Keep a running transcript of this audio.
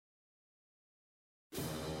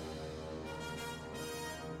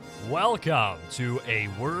Welcome to A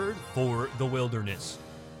Word for the Wilderness.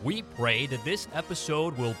 We pray that this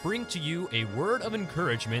episode will bring to you a word of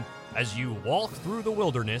encouragement as you walk through the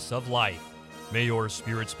wilderness of life. May your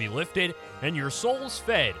spirits be lifted and your souls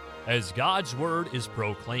fed as God's word is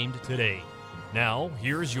proclaimed today. Now,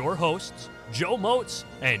 here's your hosts, Joe Moats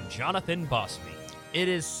and Jonathan Bosby. It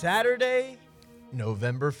is Saturday,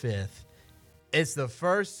 November 5th. It's the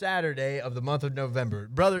first Saturday of the month of November.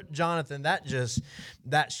 Brother Jonathan,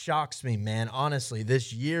 that shocks me, man. Honestly,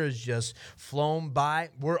 this year has just flown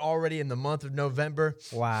by. We're already in the month of November.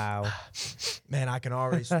 Wow. Man, I can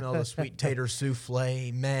already smell the sweet tater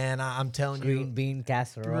souffle. Man, I'm telling you. Green bean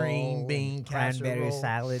casserole. casserole. Cranberry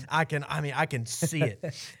salad. I can see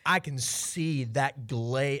it. I can see that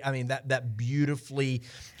that beautifully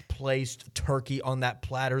placed turkey on that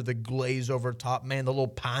platter, the glaze over top, man, the little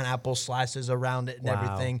pineapple slices around it and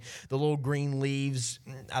everything, the little green leaves.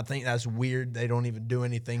 I think that's weird. They don't even do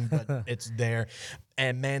anything, but it's there.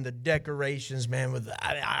 And man, the decorations, man, with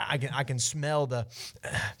I can smell the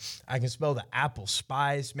apple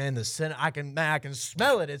spice, man. The scent, I can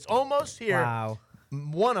smell it. It's almost here. Wow.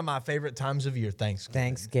 One of my favorite times of year,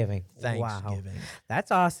 Thanksgiving. Wow.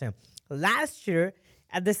 That's awesome. Last year,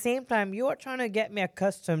 at the same time, you are trying to get me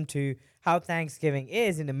accustomed to how Thanksgiving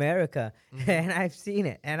is in America, and I've seen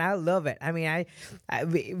it, and I love it. I mean,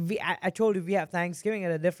 I told you we have Thanksgiving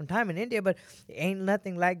at a different time in India, but ain't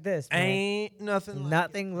nothing like this, man. Ain't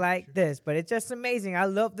nothing like this. But it's just amazing. I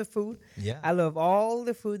love the food. Yeah. I love all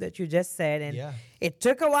the food that you just said, and it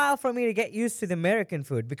took a while for me to get used to the American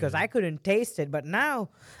food because I couldn't taste it. But now,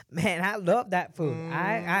 man, I love that food.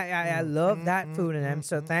 I love that food, and I'm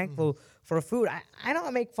so thankful for food. I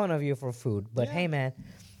don't make fun of you for food, but hey, man,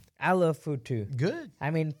 I love food too. Good.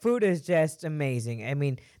 I mean, food is just amazing. I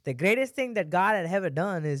mean, the greatest thing that God had ever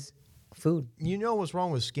done is food. You know what's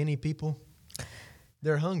wrong with skinny people?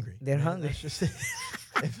 They're hungry. They're hungry. That's just it.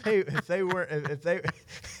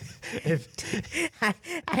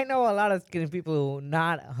 I know a lot of skinny people who are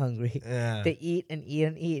not hungry. Yeah. They eat and eat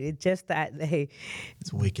and eat. It's just that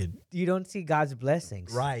It's wicked. you don't see God's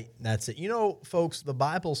blessings. Right. That's it. You know, folks, the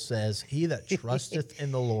Bible says, he that trusteth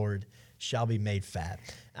in the Lord shall be made fat.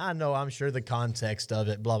 I know, I'm sure the context of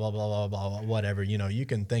it, blah, blah, blah, blah, blah, whatever. You know, you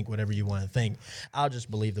can think whatever you want to think. I'll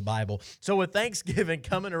just believe the Bible. So with Thanksgiving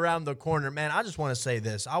coming around the corner, man, I just want to say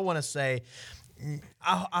this. I want to say,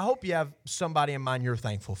 I hope you have somebody in mind you're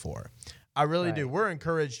thankful for. I really do. We're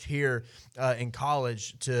encouraged here in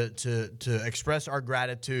college to express our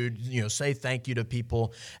gratitude, say thank you to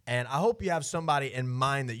people. And I hope you have somebody in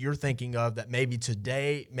mind that you're thinking of that maybe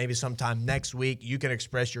today, maybe sometime next week, you can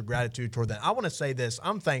express your gratitude toward them. I want to say this.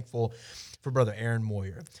 I'm thankful for Brother Aaron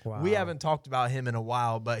Moyer. Wow. We haven't talked about him in a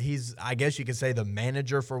while, but he's, I guess you could say, the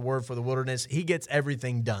manager for Word for the Wilderness. He gets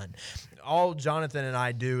everything done. All Jonathan and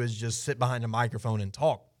I do is just sit behind a microphone and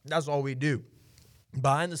talk. That's all we do.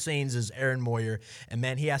 Behind the scenes is Aaron Moyer, and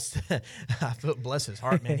man, he has to, I feel, bless his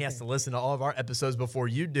heart, man, he has to listen to all of our episodes before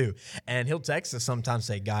you do, and he'll text us sometimes,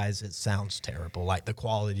 say, guys, it sounds terrible, like the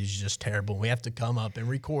quality is just terrible, we have to come up and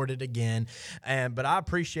record it again, but I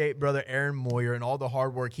appreciate Brother Aaron Moyer and all the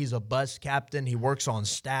hard work. He's a bus captain, he works on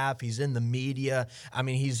staff, he's in the media, I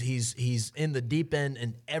mean, he's in the deep end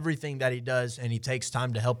in everything that he does, and he takes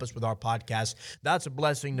time to help us with our podcast. That's a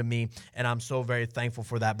blessing to me, and I'm so very thankful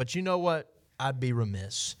for that. But you know what? I'd be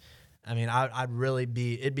remiss. I mean,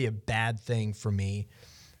 it'd be a bad thing for me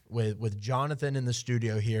with Jonathan in the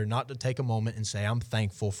studio here not to take a moment and say I'm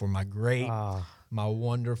thankful for my great, my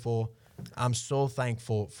wonderful, I'm so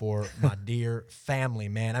thankful for my dear family,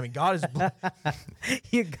 man. I mean, God is...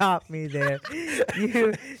 You got me there.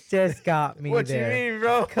 You just got me what there. What you mean,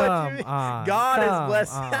 bro? Come on. God is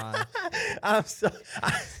blessed.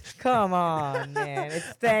 Come on, man. It's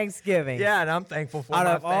Thanksgiving. Yeah, and I'm thankful for Out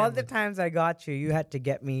my of family. all the times I got you, you had to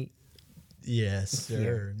get me. Yes,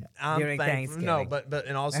 sir. I'm During thankful. Thanksgiving. No, but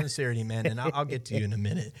in all sincerity, man, and I'll get to you in a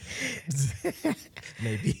minute,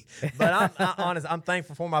 maybe. But I'm honest. I'm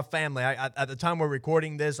thankful for my family. At the time we're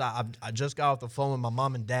recording this, I just got off the phone with my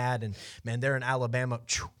mom and dad, and man, they're in Alabama.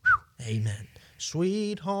 Amen.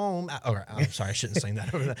 Sweet home. I'm sorry, I shouldn't sing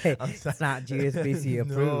that over there. Hey, it's not GSBC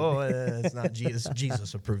approved. No, it's not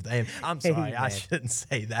Jesus approved. I'm sorry, I shouldn't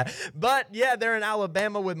say that. But yeah, they're in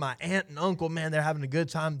Alabama with my aunt and uncle. Man, they're having a good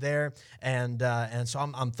time there, and so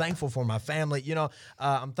I'm thankful for my family.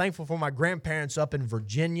 I'm thankful for my grandparents up in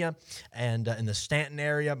Virginia and in the Stanton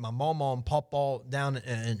area. My mama and papa down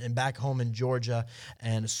and back home in Georgia,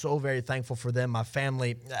 and so very thankful for them. My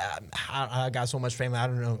family, I got so much family. I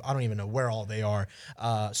don't even know where all they are.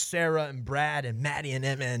 are. Sarah and Brad and Maddie and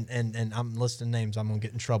Emma and I'm listing names. I'm gonna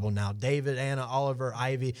get in trouble now. David, Anna, Oliver,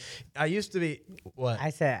 Ivy. I used to be what? I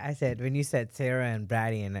said when you said Sarah and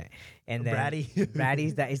Brady and then Brady?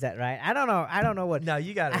 is that right? I don't know what. No,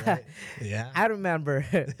 you got it right. Yeah. I remember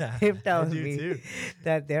him telling me too.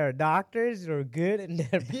 that their doctors were good and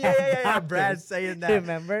they're bad Yeah. doctors. Brad saying that.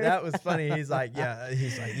 Remember? That was funny. He's like,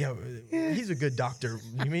 he's a good doctor.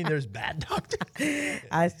 You mean there's bad doctors?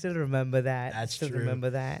 I still remember that. That's still true. Remember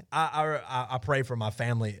that. I pray for my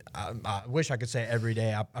family. I wish I could say every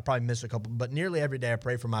day. I probably miss a couple, but nearly every day I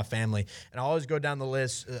pray for my family. And I always go down the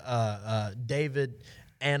list. David,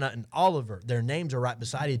 Anna, and Oliver, their names are right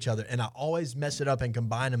beside each other, and I always mess it up and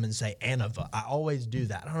combine them and say Anova. I always do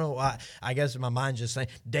that. I don't know why. I guess in my mind just saying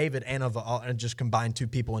David, Anova, and just combine two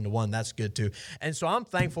people into one. That's good too. And so I'm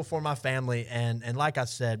thankful for my family, and like I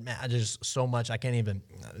said, man, I just so much I can't even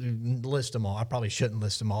list them all. I probably shouldn't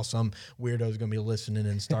list them all. Some weirdo's gonna be listening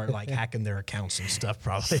and start like hacking their accounts and stuff.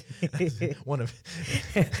 Probably one of.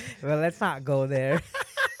 Well, let's not go there.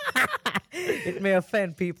 It may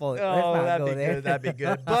offend people. Oh, that'd be good. That'd be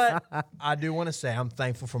good. But I do want to say I'm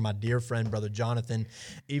thankful for my dear friend, Brother Jonathan,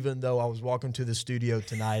 even though I was walking to the studio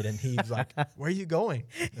tonight and he was like, where are you going?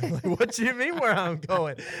 I'm like, what do you mean where I'm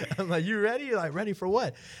going? I'm like, you ready? You're like, ready for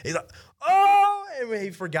what? He's like, oh, and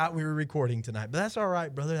he forgot we were recording tonight. But that's all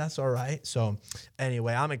right, brother. That's all right. So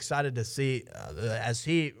anyway, I'm excited to see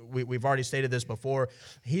we've already stated this before,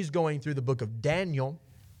 he's going through the book of Daniel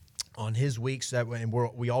on his weeks, and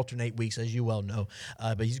we alternate weeks, as you well know.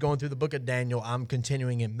 But he's going through the book of Daniel. I'm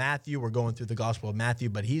continuing in Matthew. We're going through the Gospel of Matthew,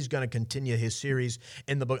 but he's going to continue his series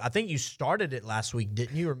in the book. I think you started it last week,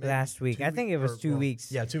 didn't you? Or last week. I think it was 2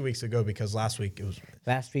 weeks. Yeah, 2 weeks ago, because last week it was...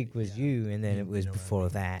 Last week was you, and then it was before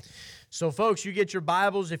that. So, folks, you get your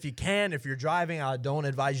Bibles if you can. If you're driving, I don't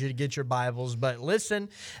advise you to get your Bibles, but listen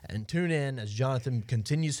and tune in as Jonathan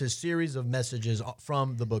continues his series of messages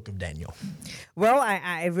from the book of Daniel. Well,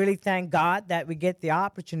 I really thank God that we get the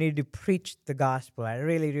opportunity to preach the gospel. I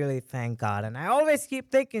really, really thank God. And I always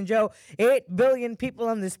keep thinking, Joe, 8 billion people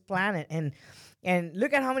on this planet, and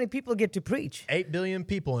look at how many people get to preach. 8 billion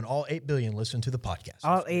people, and all 8 billion listen to the podcast.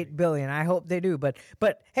 All 8 billion. I hope they do. But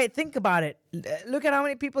hey, think about it. Look at how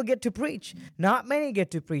many people get to preach. Not many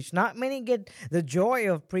get to preach. Not many get the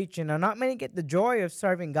joy of preaching, or not many get the joy of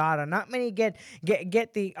serving God, or not many get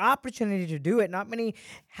the opportunity to do it. Not many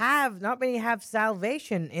have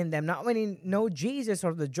salvation in them. Not many know Jesus,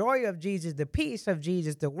 or the joy of Jesus, the peace of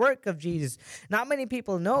Jesus, the work of Jesus. Not many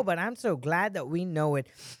people know, but I'm so glad that we know it.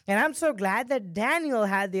 And I'm so glad that Daniel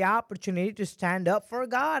had the opportunity to stand up for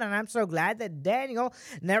God. And I'm so glad that Daniel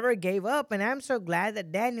never gave up. And I'm so glad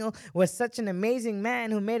that Daniel was such an amazing man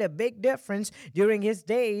who made a big difference during his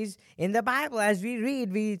days in the Bible. As we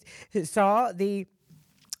read, we saw the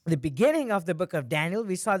beginning of the book of Daniel.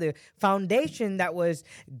 We saw the foundation that was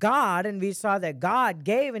God, and we saw that God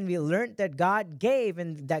gave, and we learned that God gave,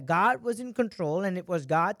 and that God was in control, and it was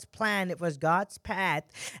God's plan, it was God's path,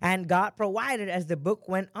 and God provided as the book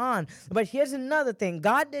went on. But here's another thing.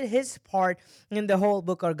 God did his part in the whole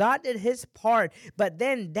book, or God did his part, but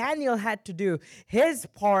then Daniel had to do his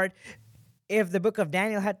part if the book of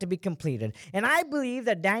Daniel had to be completed. And I believe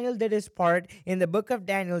that Daniel did his part in the book of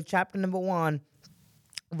Daniel, chapter number 1,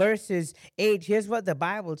 verses 8. Here's what the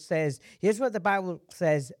Bible says.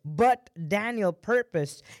 But Daniel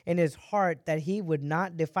purposed in his heart that he would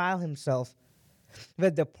not defile himself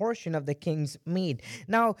with the portion of the king's meat.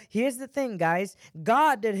 Now, here's the thing, guys.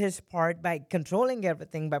 God did his part by controlling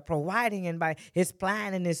everything, by providing, and by his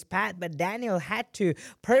plan and his path. But Daniel had to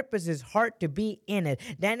purpose his heart to be in it.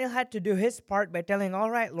 Daniel had to do his part by telling,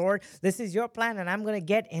 all right, Lord, this is your plan, and I'm going to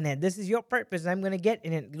get in it. This is your purpose, and I'm going to get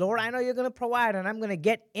in it. Lord, I know you're going to provide, and I'm going to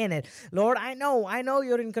get in it. Lord, I know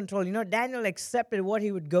you're in control. You know, Daniel accepted what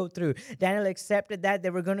he would go through. Daniel accepted that they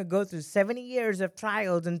were going to go through 70 years of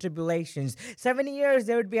trials and tribulations. 70 years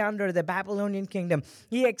they would be under the Babylonian kingdom.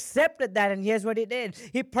 He accepted that, and here's what he did.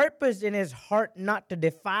 He purposed in his heart not to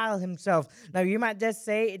defile himself. Now, you might just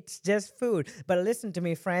say it's just food, but listen to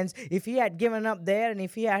me, friends. If he had given up there, and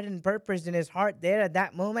if he hadn't purposed in his heart there at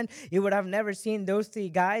that moment, you would have never seen those 3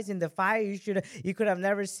 guys in the fire. You could have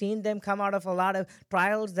never seen them come out of a lot of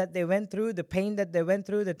trials that they went through, the pain that they went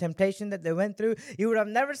through, the temptation that they went through. You would have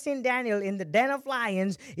never seen Daniel in the den of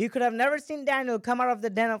lions. You could have never seen Daniel come out of the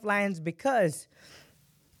den of lions, because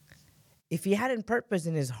if he hadn't purpose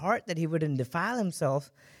in his heart that he wouldn't defile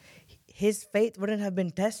himself, his faith wouldn't have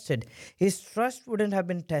been tested. His trust wouldn't have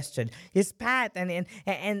been tested. His path and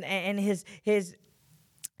his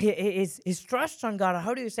trust on God, or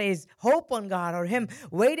how do you say, his hope on God, or him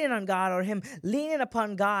waiting on God, or him leaning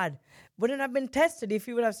upon God wouldn't have been tested if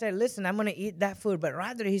he would have said, listen, I'm going to eat that food. But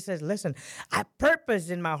rather he says, listen, I purpose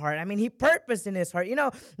in my heart. I mean, he purposed in his heart. You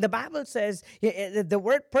know, the Bible says the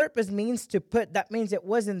word purpose means to put. That means it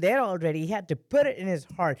wasn't there already. He had to put it in his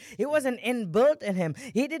heart. It wasn't inbuilt in him.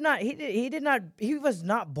 He was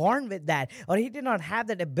not born with that, or he did not have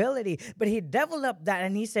that ability, but he developed that,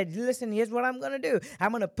 and he said, listen, here's what I'm going to do.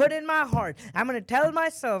 I'm going to put in my heart. I'm going to tell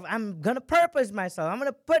myself, I'm going to purpose myself. I'm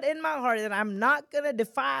going to put in my heart that I'm not going to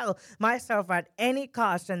defile myself at any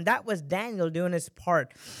cost. And that was Daniel doing his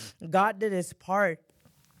part. God did his part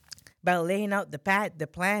by laying out the path, the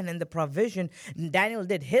plan, and the provision. And Daniel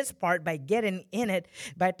did his part by getting in it,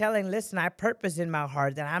 by telling, listen, I purpose in my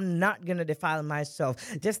heart that I'm not going to defile myself.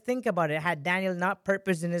 Just think about it. Had Daniel not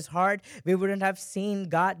purposed in his heart, we wouldn't have seen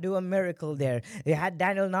God do a miracle there. Had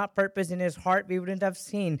Daniel not purposed in his heart, we wouldn't have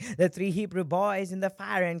seen the 3 Hebrew boys in the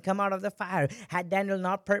fire and come out of the fire. Had Daniel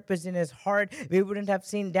not purposed in his heart, we wouldn't have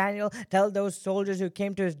seen Daniel tell those soldiers who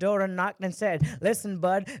came to his door and knocked and said, listen,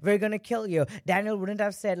 bud, we're going to kill you. Daniel wouldn't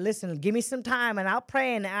have said, listen, give me some time and I'll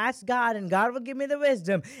pray and ask God and God will give me the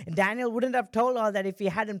wisdom. And Daniel wouldn't have told all that if he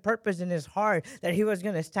hadn't purpose in his heart that he was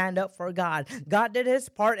going to stand up for God. God did his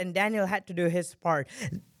part and Daniel had to do his part.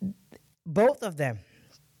 Both of them,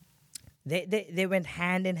 they went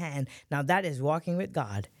hand in hand. Now that is walking with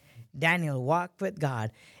God. Daniel walked with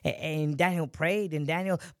God, and Daniel prayed, and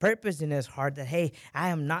Daniel purposed in his heart that, hey, I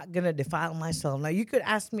am not going to defile myself. Now, you could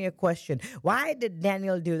ask me a question. Why did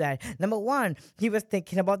Daniel do that? Number one, he was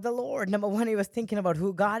thinking about the Lord. Number one, he was thinking about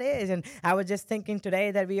who God is. And I was just thinking today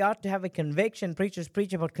that we ought to have a conviction. Preachers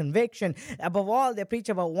preach about conviction. Above all, they preach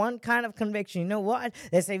about one kind of conviction. You know what?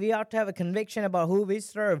 They say we ought to have a conviction about who we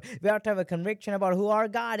serve. We ought to have a conviction about who our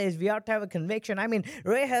God is. We ought to have a conviction. I mean,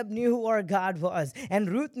 Rahab knew who our God was, and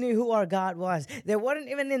Ruth knew who our God was. They weren't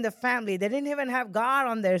even in the family. They didn't even have God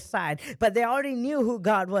on their side, but they already knew who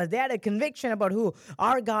God was. They had a conviction about who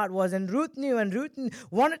our God was, and Ruth knew, and Ruth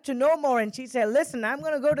wanted to know more, and she said, listen, I'm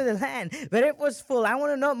going to go to the land where it was full. I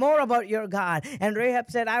want to know more about your God. And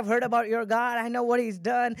Rahab said, I've heard about your God. I know what he's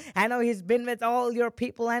done. I know he's been with all your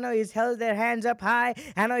people. I know he's held their hands up high.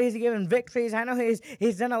 I know he's given victories. I know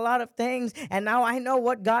he's done a lot of things, and now I know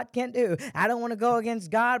what God can do. I don't want to go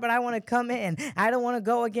against God, but I want to come in. I don't want to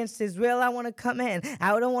go against his will. I want to come in.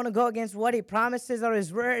 I don't want to go against what he promises or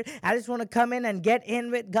his word. I just want to come in and get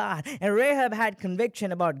in with God. And Rahab had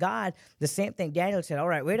conviction about God. The same thing Daniel said, all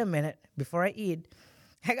right, wait a minute. Before I eat,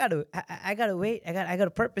 I gotta wait. I got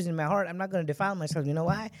a purpose in my heart. I'm not going to defile myself. You know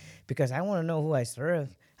why? Because I want to know who I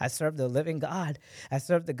serve. I serve the living God. I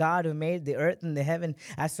serve the God who made the earth and the heaven.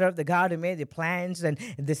 I serve the God who made the plants and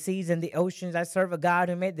the seas and the oceans. I serve a God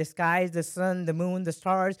who made the skies, the sun, the moon, the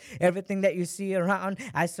stars, everything that you see around.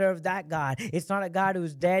 I serve that God. It's not a God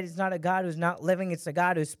who's dead. It's not a God who's not living. It's a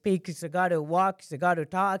God who speaks. It's a God who walks. It's a God who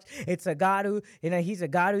talks. It's a God who, he's a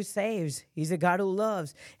God who saves. He's a God who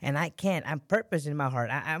loves. And I can't. I'm purpose in my heart.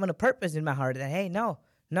 I'm going to purpose in my heart that, hey, no.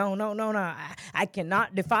 I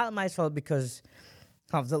cannot defile myself because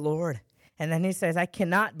of the Lord. And then he says, I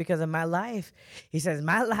cannot because of my life. He says,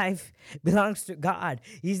 my life belongs to God.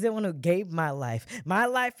 He's the one who gave my life. My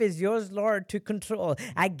life is yours, Lord, to control.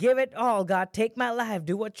 I give it all, God. Take my life.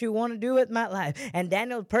 Do what you want to do with my life. And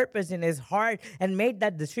Daniel purposed in his heart and made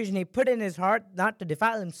that decision. He put in his heart not to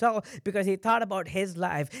defile himself because he thought about his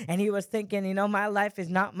life. And he was thinking, my life is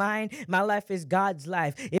not mine. My life is God's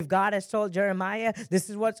life. If God has told Jeremiah, this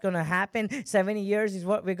is what's going to happen. 70 years is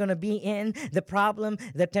what we're going to be in. The problem,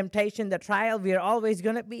 the temptation, the trial we are always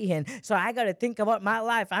going to be in. So I got to think about my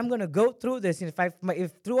life. I'm going to go through this. And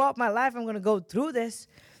if throughout my life I'm going to go through this,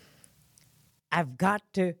 I've got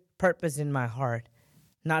to purpose in my heart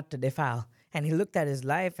not to defile. And he looked at his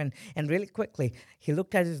life and really quickly, he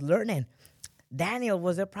looked at his learning. Daniel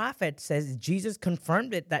was a prophet, says Jesus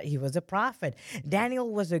confirmed it that he was a prophet. Daniel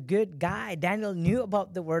was a good guy. Daniel knew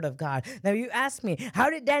about the word of God. Now you ask me, how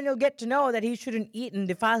did Daniel get to know that he shouldn't eat and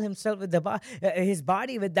defile himself with his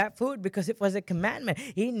body with that food? Because it was a commandment.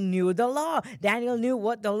 He knew the law. Daniel knew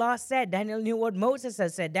what the law said. Daniel knew what Moses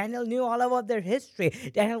had said. Daniel knew all about their history.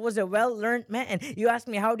 Daniel was a well-learned man. You ask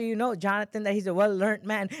me, how do you know, Jonathan, that he's a well-learned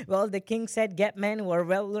man? Well, the king said, get men who are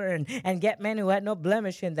well-learned and get men who had no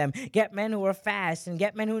blemish in them. Get men who were fast and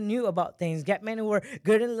get men who knew about things, get men who were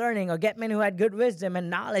good in learning, or get men who had good wisdom and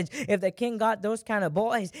knowledge. If the king got those kind of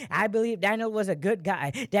boys, I believe Daniel was a good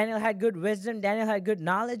guy. Daniel had good wisdom. Daniel had good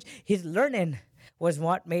knowledge. His learning was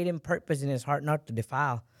what made him purpose in his heart not to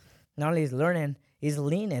defile. Not only his learning, He's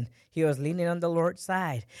leaning. He was leaning on the Lord's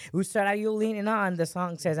side. Whose side are you leaning on? The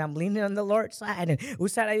song says, I'm leaning on the Lord's side. And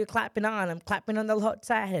whose side are you clapping on? I'm clapping on the Lord's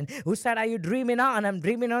side. And whose side are you dreaming on? I'm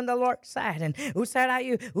dreaming on the Lord's side. And whose side are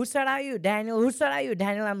you? Whose side are you, Daniel? Whose side are you,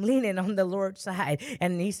 Daniel? I'm leaning on the Lord's side.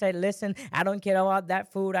 And he said, listen, I don't care about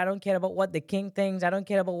that food. I don't care about what the king thinks. I don't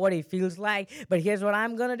care about what he feels like. But here's what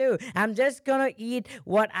I'm going to do. I'm just going to eat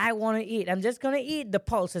what I want to eat. I'm just going to eat the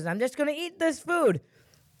pulses. I'm just going to eat this food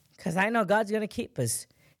because I know God's going to keep us.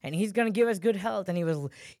 And he's going to give us good health. And he was,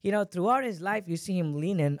 throughout his life, you see him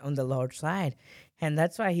leaning on the Lord's side. And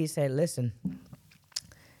that's why he said, listen,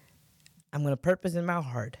 I'm going to purpose in my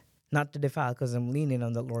heart not to defile because I'm leaning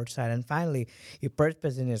on the Lord's side. And finally, he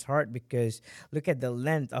purposed in his heart because look at the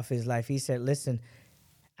length of his life. He said, listen,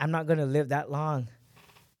 I'm not going to live that long.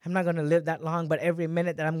 I'm not going to live that long, but every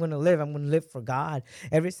minute that I'm going to live for God.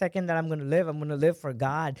 Every second that I'm going to live for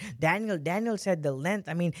God. Daniel said the length.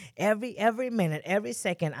 I mean, every minute, every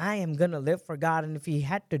second, I am going to live for God. And if he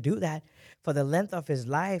had to do that for the length of his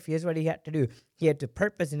life, here's what he had to do. He had to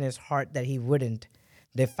purpose in his heart that he wouldn't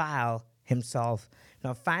defile himself.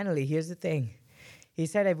 Now, finally, here's the thing. He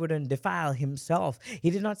said he wouldn't defile himself. He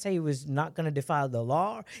did not say he was not going to defile the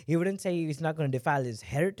law. He wouldn't say he's not going to defile his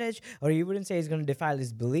heritage, or he wouldn't say he's going to defile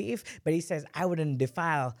his belief, but he says, I wouldn't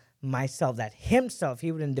defile myself, that himself,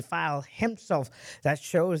 he wouldn't defile himself. That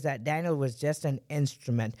shows that Daniel was just an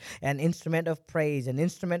instrument of praise, an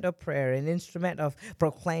instrument of prayer, an instrument of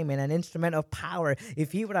proclaiming, an instrument of power.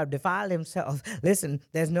 If he would have defiled himself, listen,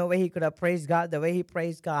 there's no way he could have praised God the way he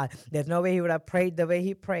praised God. There's no way he would have prayed the way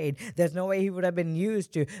he prayed. There's no way he would have been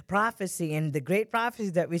used to prophecy and the great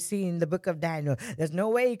prophecies that we see in the book of Daniel. There's no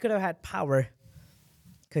way he could have had power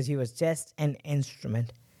because he was just an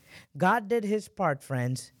instrument. God did his part,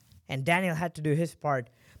 friends. And Daniel had to do his part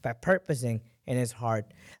by purposing in his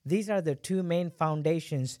heart. These are the two main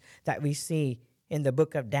foundations that we see in the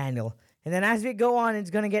book of Daniel. And then as we go on,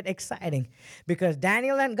 it's going to get exciting because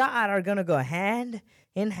Daniel and God are going to go hand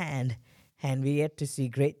in hand. And we get to see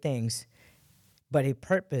great things. But he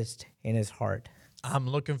purposed in his heart. I'm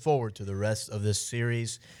looking forward to the rest of this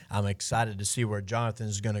series. I'm excited to see where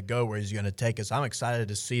Jonathan's going to go, where he's going to take us. I'm excited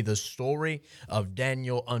to see the story of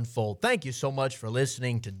Daniel unfold. Thank you so much for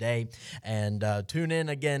listening today. And tune in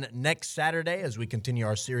again next Saturday as we continue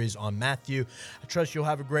our series on Matthew. I trust you'll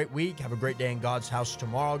have a great week. Have a great day in God's house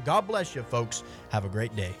tomorrow. God bless you, folks. Have a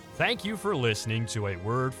great day. Thank you for listening to A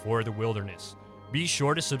Word for the Wilderness. Be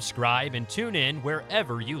sure to subscribe and tune in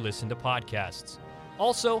wherever you listen to podcasts.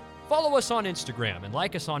 Also, follow us on Instagram and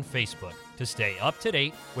like us on Facebook to stay up to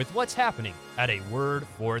date with what's happening at A Word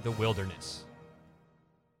for the Wilderness.